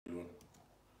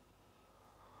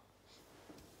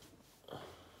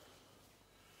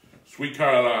Sweet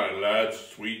Caroline, lads,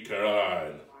 Sweet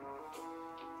Caroline.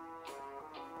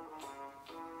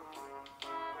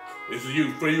 This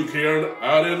is for you, Kieran,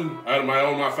 out of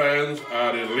my fans,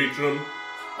 out in Leitrim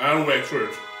and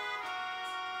Wexford.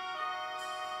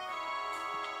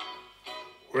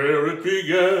 Where it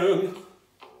began,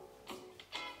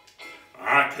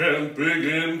 I can't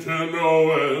begin to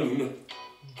knowin',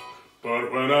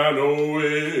 but when I know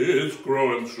it's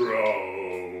growing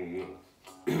strong.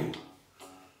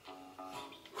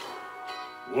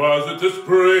 Was it the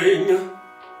spring?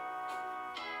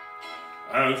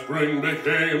 And spring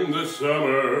became the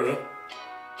summer.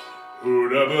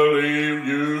 Who'd have believed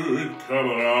you'd come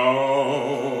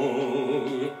along?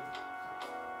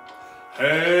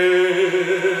 Hands,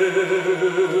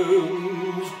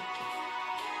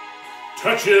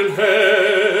 touching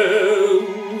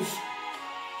hands,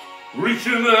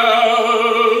 reaching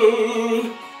out,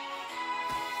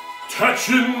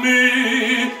 touching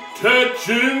me,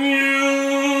 touching you.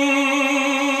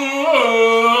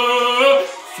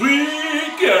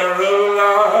 Sweet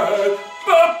Caroline,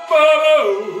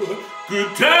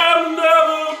 good time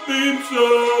never been so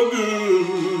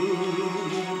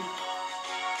good.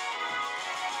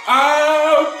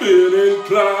 I've been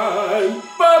inclined,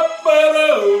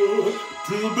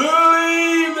 to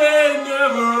believe they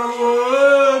never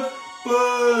would,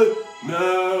 but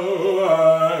now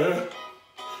I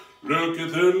look at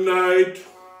the night,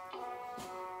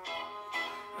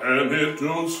 and it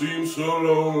don't seem so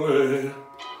lonely.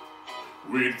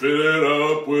 We'd fill it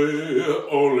up with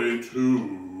only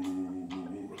two.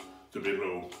 It's a bit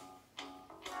low.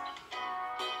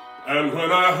 And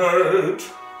when I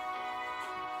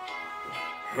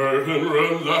hurting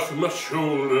runs off my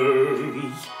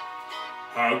shoulders.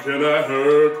 How can I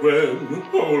hurt when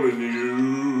holding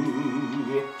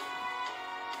you?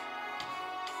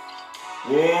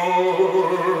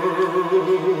 Warm,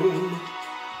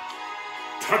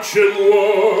 touching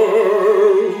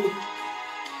warm,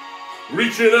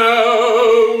 reaching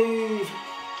out,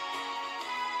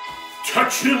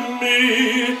 touching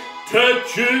me,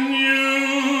 touching you.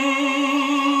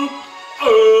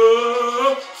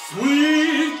 Oh,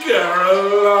 sweet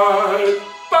Caroline,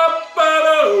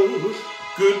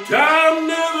 good time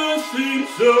never seemed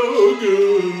so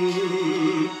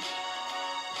good.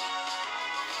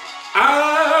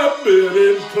 I've been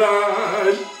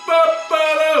inclined,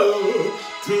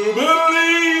 to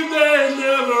believe they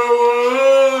never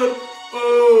would.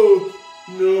 Oh,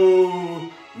 no,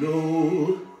 no.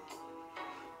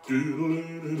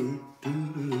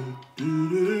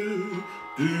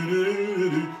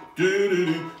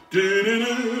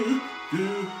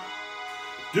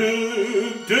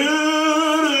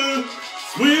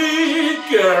 Sweet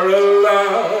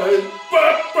Caroline,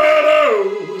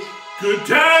 good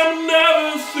time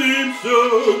never seemed so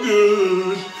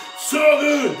good. So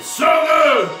good, so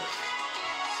good.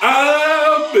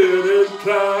 I've been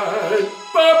inclined,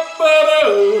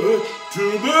 to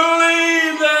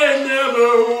believe they never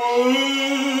would.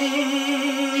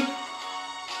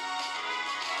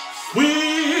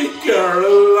 Sweet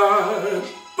Caroline,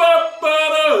 thank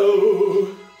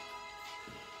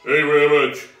you very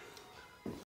much.